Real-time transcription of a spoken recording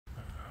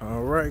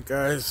All right,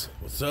 guys,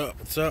 what's up?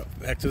 What's up?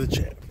 Back to the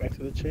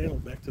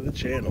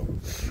channel.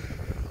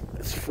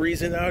 It's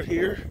freezing out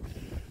here,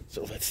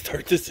 so let's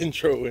start this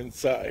intro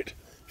inside.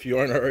 If you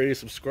aren't already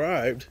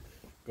subscribed,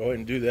 go ahead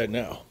and do that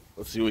now.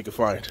 Let's see what we can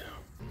find.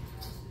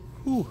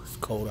 Whew, it's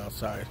cold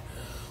outside.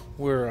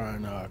 We're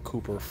on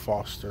Cooper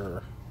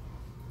Foster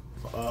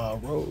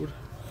Road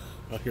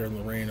out here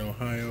in Lorain,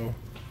 Ohio.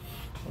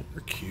 Oh,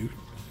 you're cute.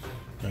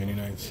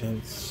 99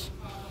 cents.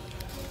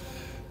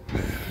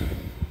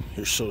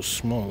 You're so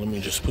small. Let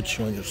me just put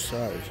you on your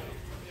side.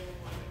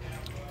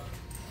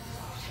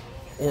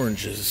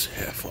 Orange is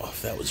half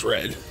off. That was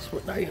red. So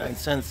at 99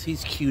 cents,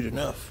 he's cute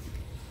enough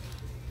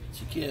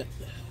to get.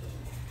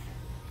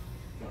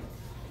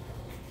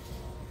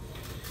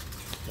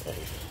 Okay.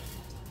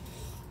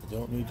 I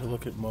don't need to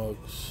look at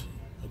mugs.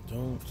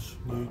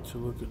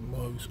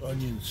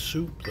 Onion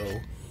soup, though.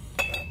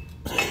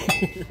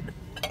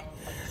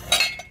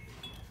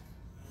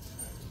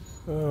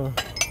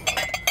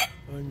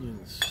 Onion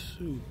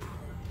soup.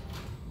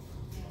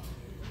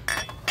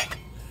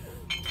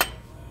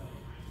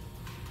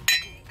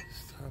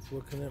 Stop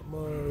looking at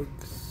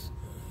mugs.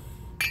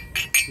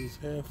 He's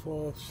half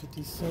off,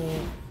 50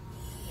 cents.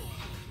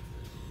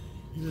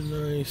 You're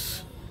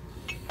nice.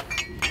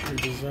 Your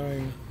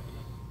design.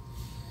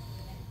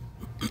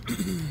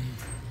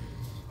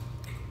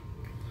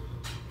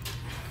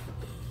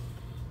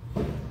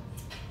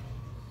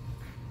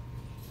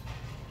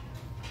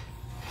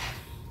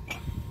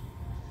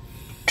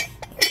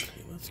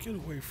 Get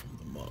away from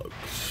the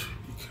mugs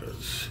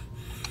because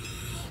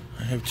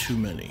I have too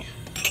many.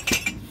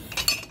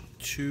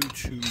 Too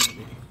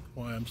many.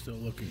 Why I'm still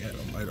looking at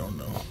them, I don't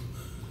know.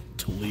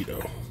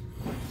 Toledo.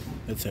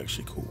 That's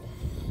actually cool.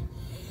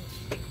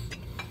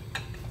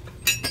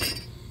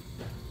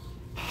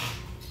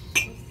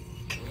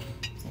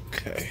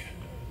 Okay.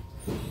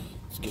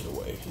 Let's get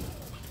away.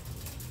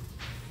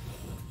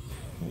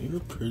 You're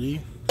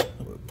pretty.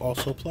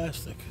 Also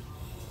plastic.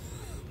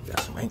 Got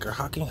some anchor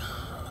hockey.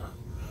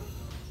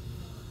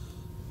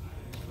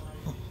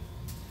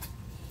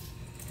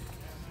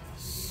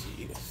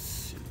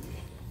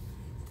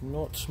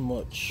 Not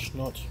much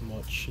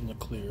in the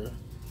clear.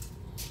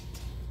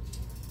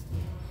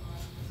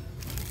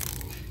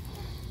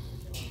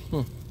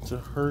 It's a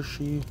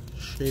Hershey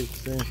shaped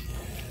thing.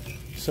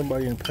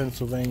 Somebody in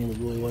Pennsylvania would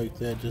really like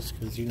that just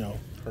because, you know,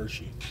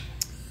 Hershey,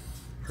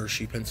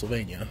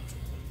 Pennsylvania.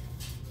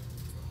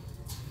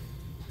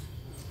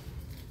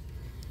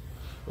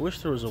 I wish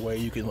there was a way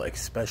you can, like,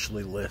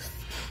 specially list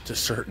to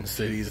certain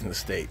cities in the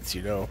States,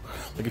 you know?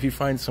 Like, if you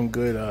find some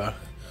good,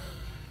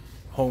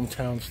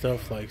 hometown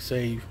stuff, like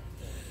say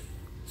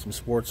some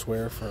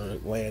sportswear for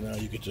Atlanta,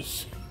 you could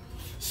just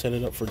set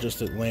it up for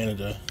just Atlanta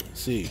to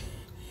see,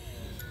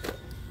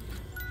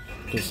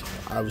 because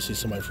obviously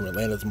somebody from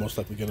Atlanta is most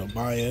likely gonna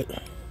buy it.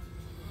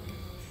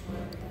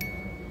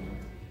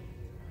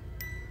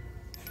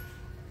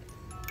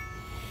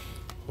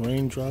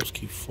 Raindrops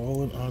keep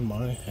falling on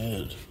my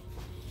head.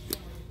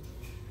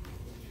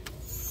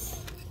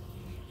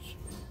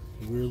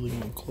 Really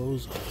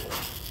close on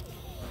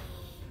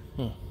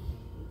it.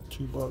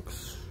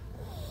 $2.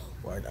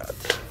 Why not?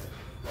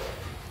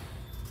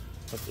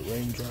 But the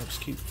raindrops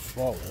keep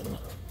falling.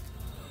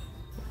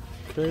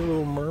 Okay,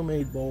 little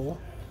mermaid bowl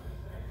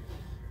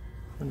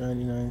for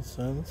 99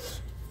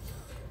 cents.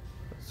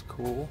 That's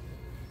cool.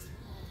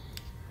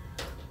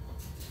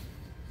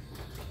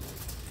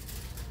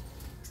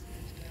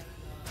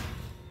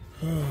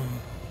 A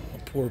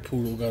poor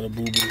poodle got a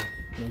boo-boo,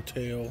 no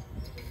tail.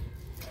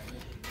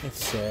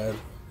 That's sad.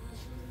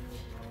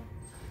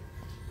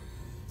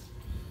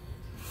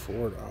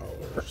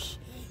 $4.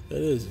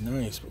 That is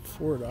nice, but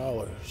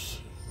 $4.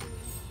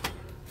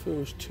 If it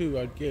was $2,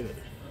 I'd get it.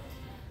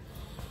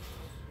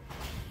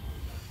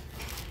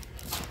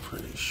 That's a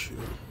pretty shoe.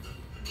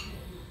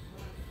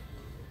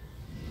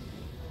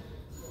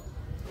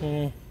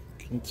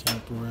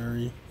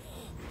 Contemporary.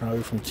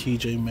 Probably from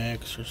TJ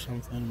Maxx or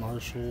something.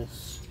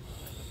 Marshalls.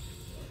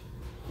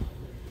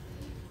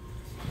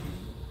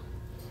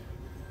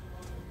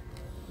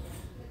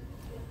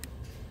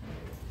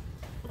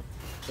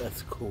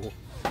 That's cool.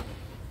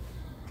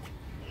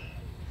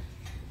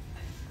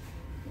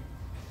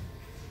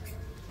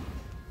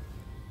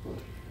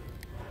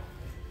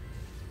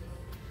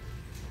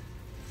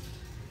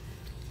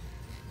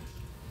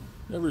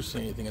 Never see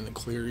anything in the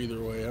clear either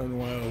way. I don't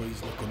know why I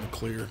always look in the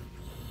clear.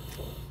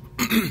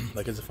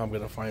 Like as if I'm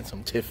gonna find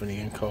some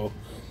Tiffany & Co.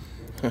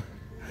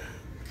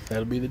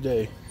 That'll be the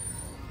day.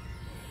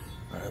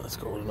 Alright, let's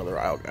go with another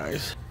aisle,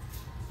 guys.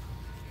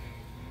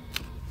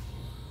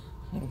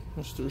 Oh,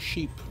 Mr.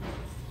 Sheep.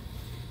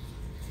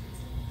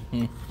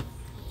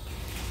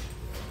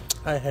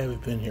 I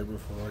haven't been here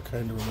before. I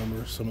kind of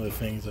remember some of the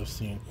things I've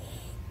seen.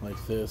 Like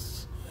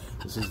this.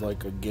 This is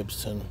like a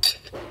Gibson.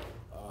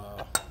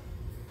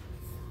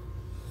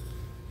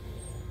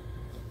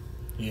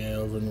 Yeah,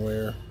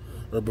 ovenware.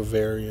 Or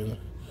Bavarian.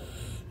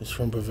 It's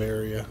from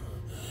Bavaria.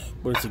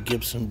 But it's a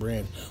Gibson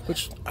brand.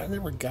 Which I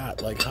never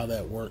got, like, how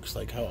that works.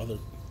 Like, how other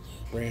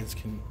brands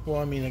can...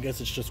 Well, I mean, I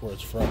guess it's just where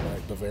it's from,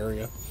 right?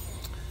 Bavaria.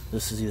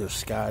 This is either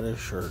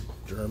Scottish or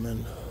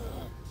German.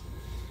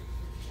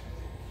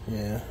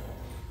 Yeah,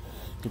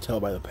 you can tell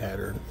by the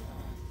pattern.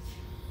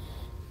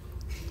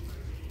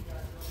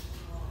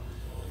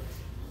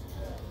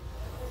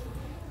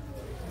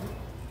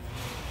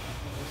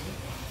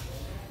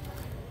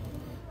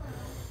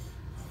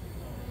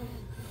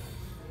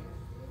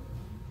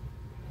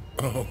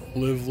 Oh,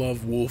 live,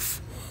 love,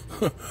 wolf.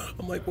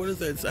 I'm like, what is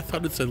that? I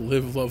thought it said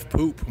live, love,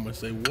 poop. I'm gonna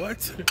say,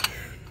 what?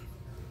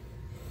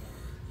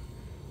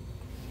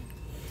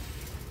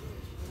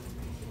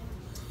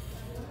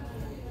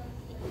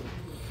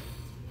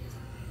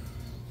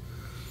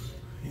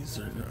 These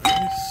are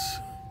nice.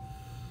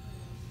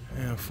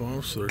 Half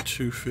off, so they're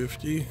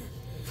 $2.50.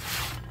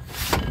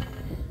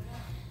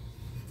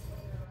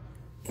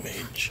 Made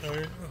in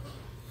China.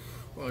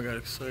 Well, I got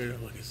excited.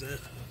 Look, is that?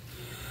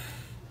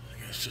 I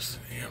think it's just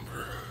an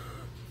amber.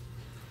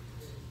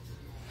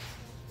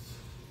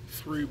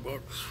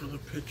 $3 for the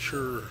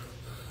picture.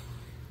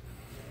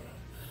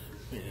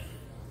 Yeah,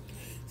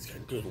 it's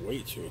got good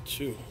weight to it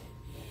too.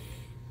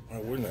 Why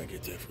wouldn't I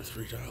get that for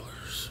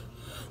 $3?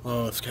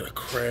 Oh, it's got a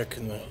crack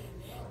in the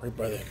right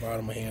by the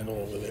bottom handle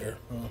over there.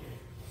 Oh,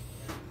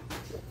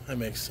 that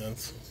makes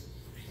sense.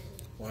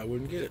 Why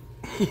wouldn't get it?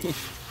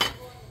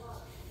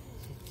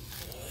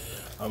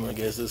 I'm gonna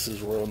guess this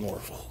is Royal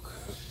Norfolk.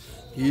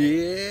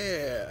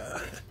 Yeah.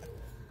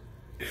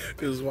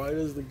 Because why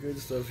does the good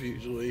stuff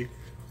usually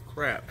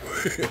crap?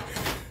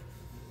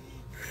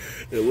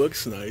 It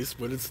looks nice,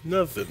 but it's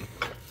nothing.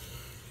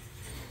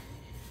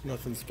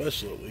 Nothing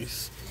special, at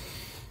least.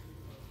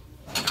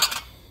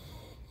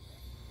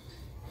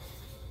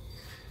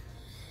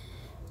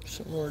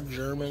 Some more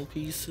German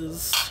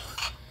pieces.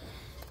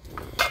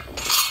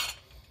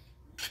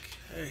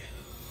 Okay.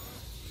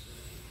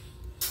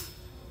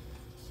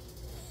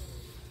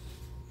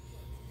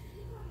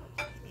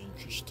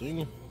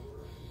 Interesting.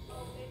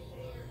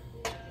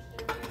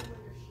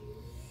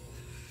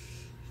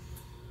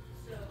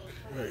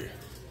 Okay.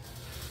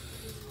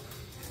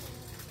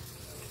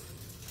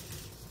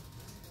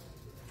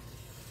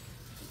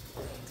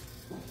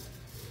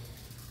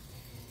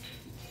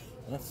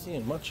 Not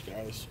seeing much,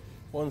 guys.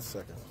 1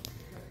 second.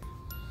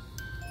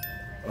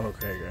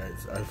 Okay,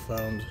 guys, I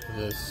found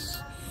this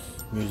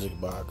music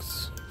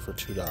box for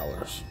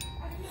 $2.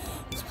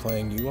 It's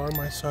playing You Are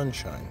My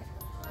Sunshine,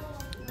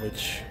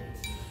 which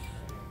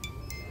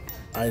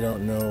I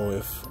don't know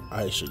if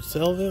I should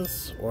sell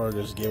this or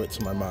just give it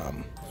to my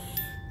mom,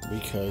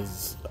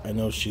 because I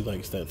know she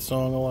likes that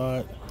song a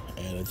lot,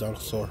 and it's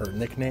also her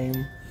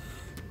nickname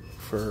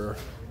for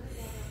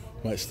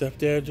my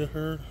stepdad to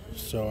her.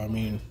 So, I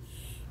mean,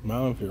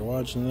 Mom, if you're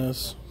watching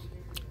this,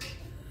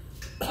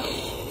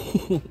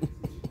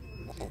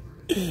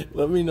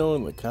 let me know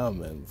in the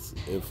comments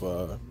if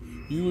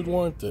you would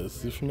want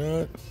this. If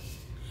not,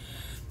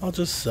 I'll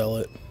just sell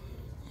it,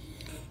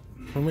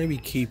 or maybe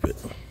keep it.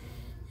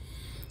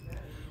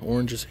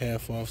 Orange is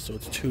half off, so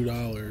it's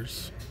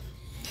 $2.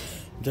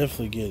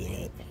 Definitely getting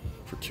it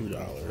for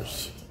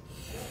 $2.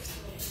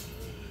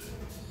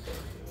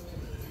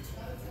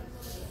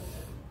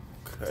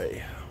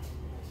 Okay.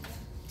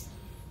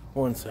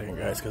 1 second,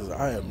 guys, because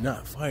I am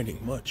not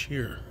finding much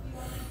here.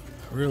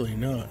 Really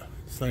not.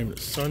 It's not even a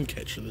sun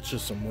catcher. That's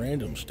just some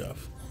random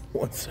stuff.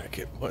 1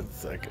 second. 1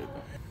 second.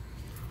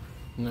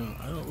 No,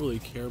 I don't really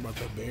care about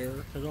the bear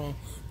at all,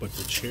 but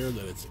the chair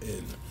that it's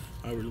in,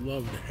 I would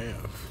love to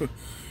have.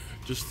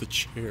 Just the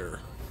chair.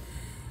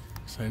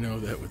 So I know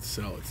that would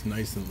sell. It's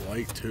nice and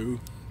light, too.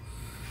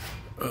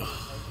 Ugh.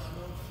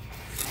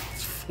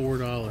 It's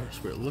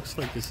 $4, but it looks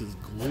like this is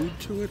glued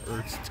to it or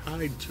it's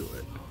tied to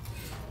it.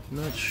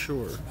 Not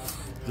sure.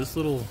 This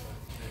little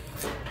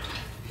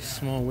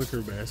small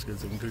wicker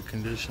basket's in good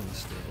condition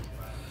still.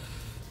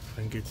 If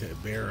I can get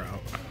that bear out.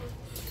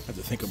 I have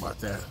to think about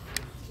that.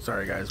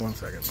 Sorry guys, 1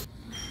 second.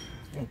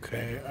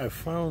 Okay, I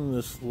found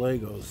this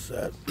Lego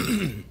set.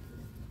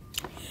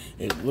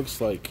 It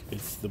looks like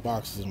the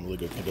box is in really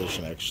good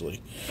condition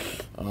actually.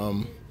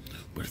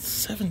 But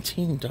it's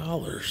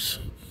 $17.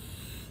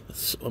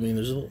 I mean,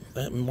 there's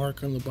that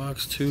mark on the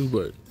box too,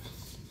 but it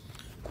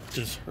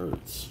just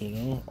hurts, you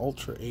know?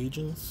 Ultra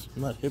Agents.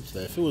 I'm not hip to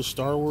that. If it was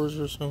Star Wars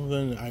or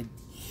something, I'd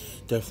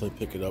definitely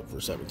pick it up for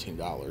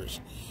 $17.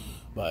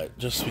 But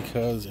just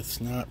because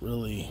it's not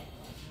really,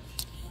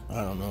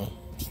 I don't know.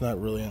 It's not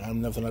really,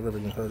 nothing I've ever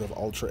even heard of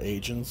Ultra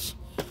Agents.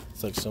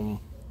 It's like some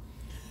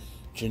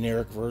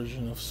generic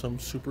version of some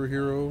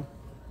superhero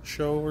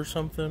show or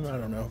something. I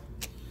don't know.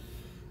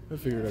 I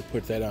figured I'd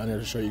put that on there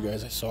to show you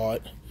guys I saw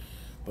it.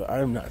 But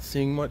I'm not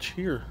seeing much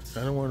here.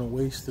 I don't want to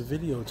waste the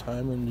video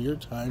time and your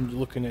time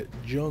looking at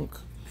junk,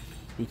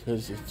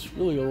 because it's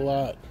really a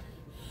lot.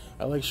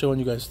 I like showing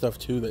you guys stuff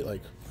too that,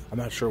 like, I'm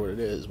not sure what it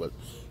is, but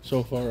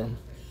so far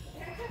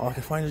all I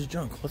can find is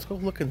junk. Let's go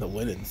look in the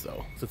linens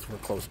though, since we're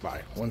close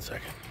by. 1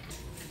 second.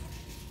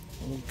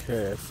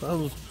 Okay, I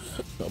found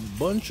a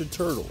bunch of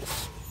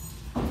turtles.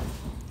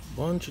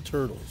 Bunch of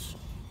turtles.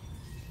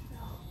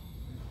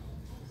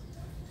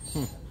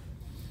 I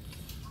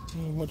don't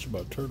know much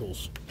about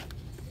turtles.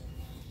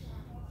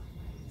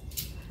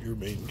 You're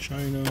made in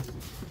China.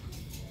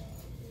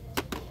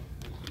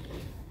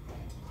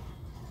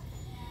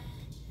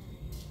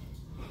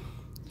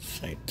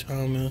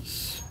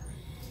 Thomas.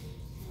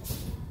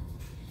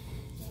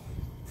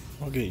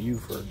 I'll get you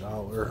for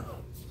 $1.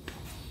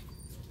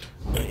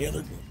 Yeah,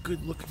 they're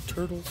good looking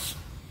turtles.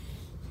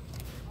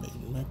 Made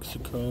in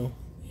Mexico.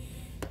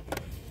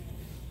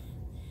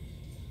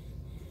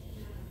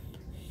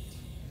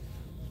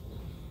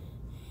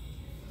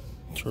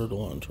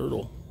 Turtle on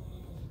turtle.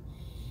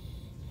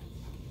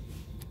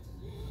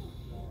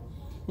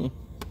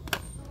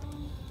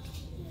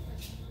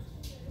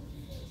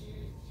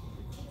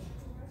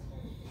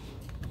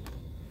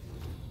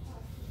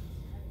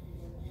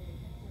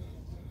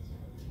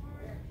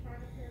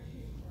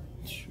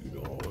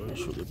 $2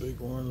 for the big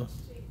one.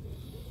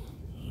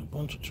 There's a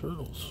bunch of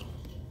turtles.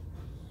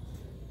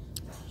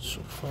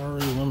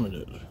 Safari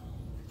Limited.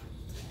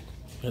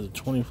 Has a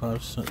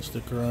 25-cent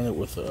sticker on it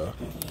with a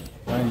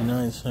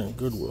 99-cent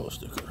Goodwill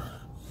sticker.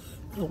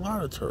 There's a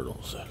lot of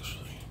turtles,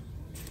 actually.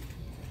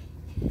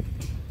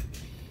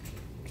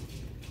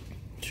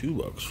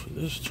 $2 for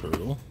this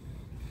turtle.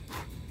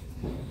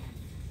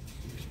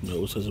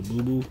 Nose has a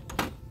boo-boo.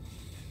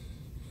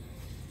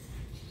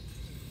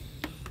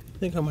 I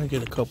think I might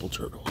get a couple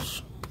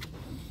turtles.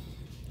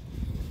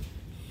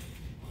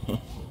 Huh.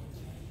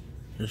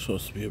 There's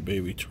supposed to be a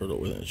baby turtle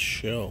with its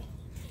shell.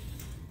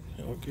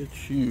 I'll get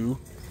you.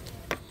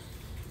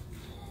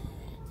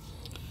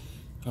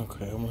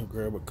 Okay, I'm gonna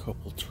grab a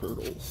couple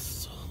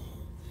turtles.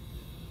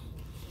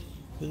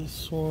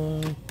 This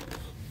one.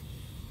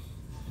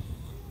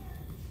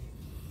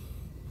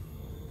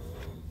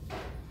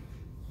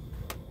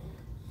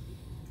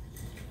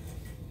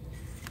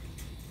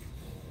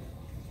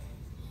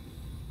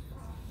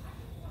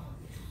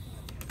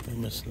 You're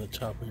missing the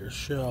top of your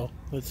shell.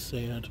 That's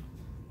sad.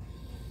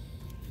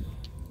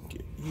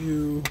 Get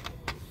you.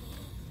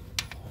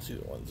 Let's see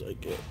the ones I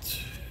get.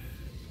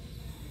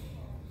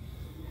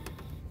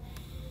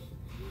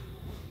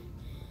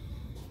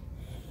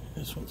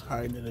 This one's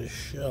hiding in his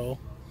shell.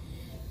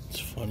 It's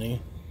funny.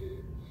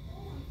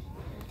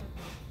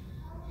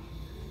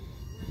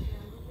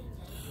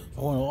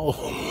 I want all of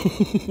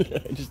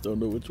them. I just don't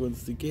know which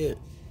ones to get.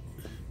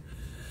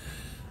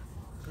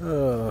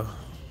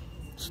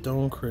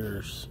 Stone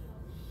critters.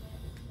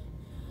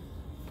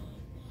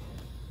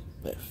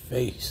 That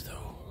face,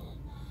 though.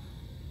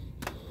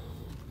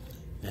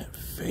 That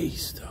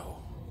face, though.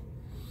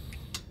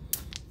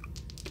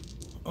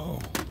 Oh,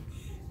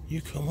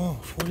 you come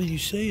off. What are you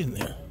saying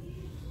there?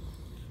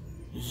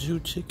 Zoo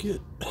ticket?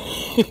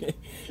 So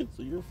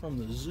you're from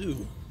the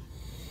zoo.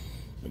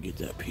 I'll get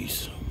that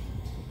piece.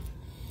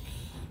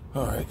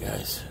 Alright,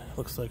 guys.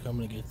 Looks like I'm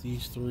going to get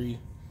these three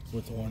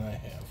with the one I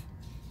have.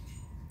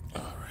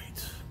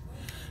 Alright.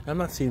 I'm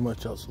not seeing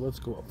much else, so let's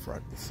go up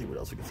front and see what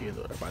else we can see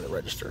by the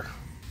register.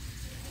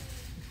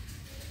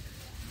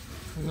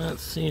 I'm not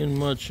seeing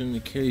much in the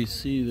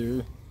case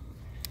either.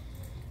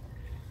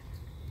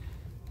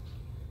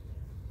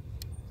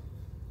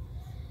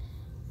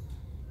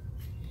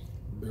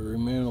 Barry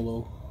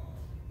Manilow.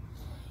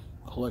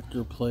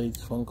 Collector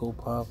plates, Funko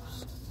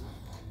Pops.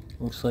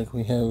 Looks like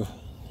we have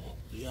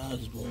the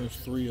Osborns,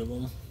 3 of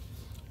them.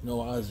 No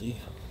Ozzy.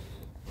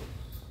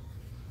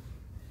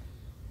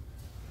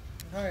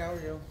 Hi, how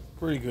are you?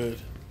 Pretty good.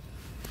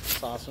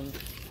 It's awesome.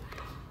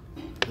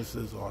 This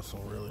is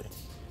awesome, really.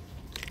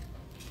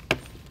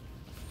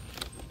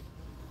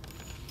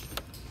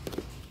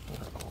 I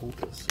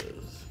hope it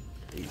says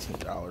 $18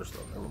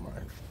 though, never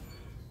mind.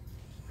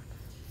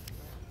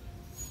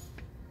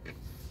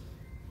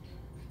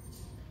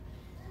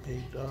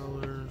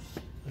 $8.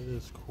 It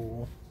is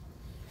cool.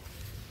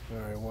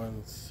 Alright,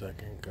 1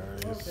 second,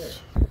 guys. Okay.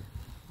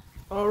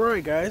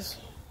 Alright, guys.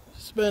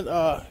 Spent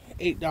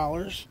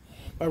 $8.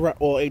 Well,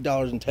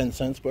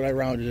 $8.10, but I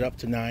rounded it up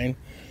to $9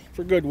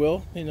 for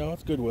Goodwill. You know,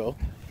 it's Goodwill.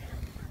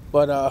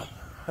 But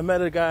I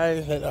met a guy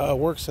that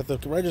works at the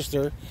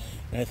register,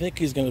 and I think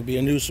he's going to be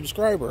a new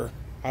subscriber,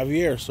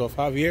 Javier. So,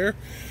 Javier,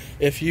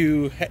 if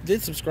you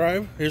did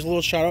subscribe, here's a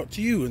little shout out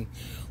to you and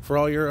for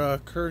all your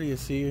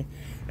courtesy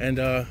and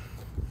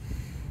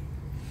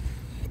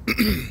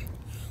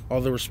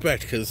all the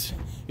respect, because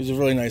he's a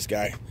really nice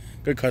guy.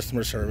 Good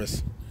customer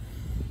service.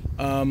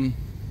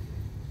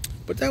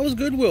 But that was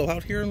Goodwill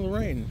out here in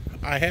Lorain.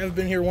 I have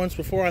been here once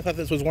before. I thought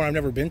this was one I've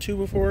never been to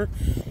before,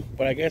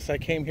 but I guess I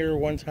came here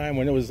one time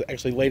when it was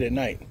actually late at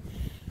night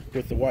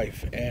with the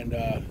wife, and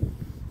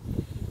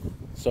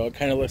so it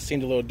kind of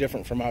seemed a little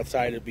different from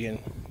outside, it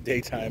being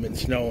daytime and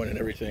snowing and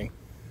everything.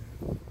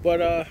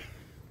 But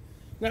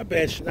not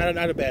bad,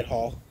 not a bad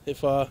haul.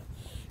 If you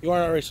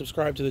aren't already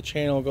subscribed to the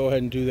channel, go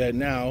ahead and do that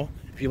now.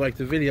 If you like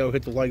the video,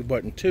 hit the like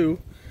button too.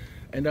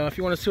 And if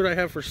you want to see what I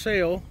have for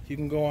sale, you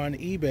can go on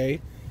eBay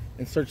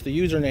and search the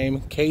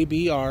username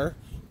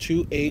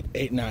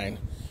KBR2889.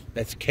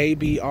 That's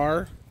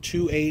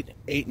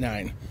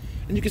KBR2889.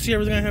 And you can see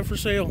everything I have for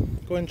sale.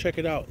 Go ahead and check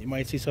it out. You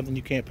might see something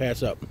you can't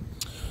pass up.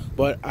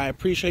 But I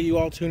appreciate you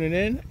all tuning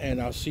in,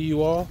 and I'll see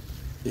you all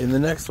in the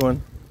next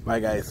one. Bye,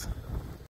 guys.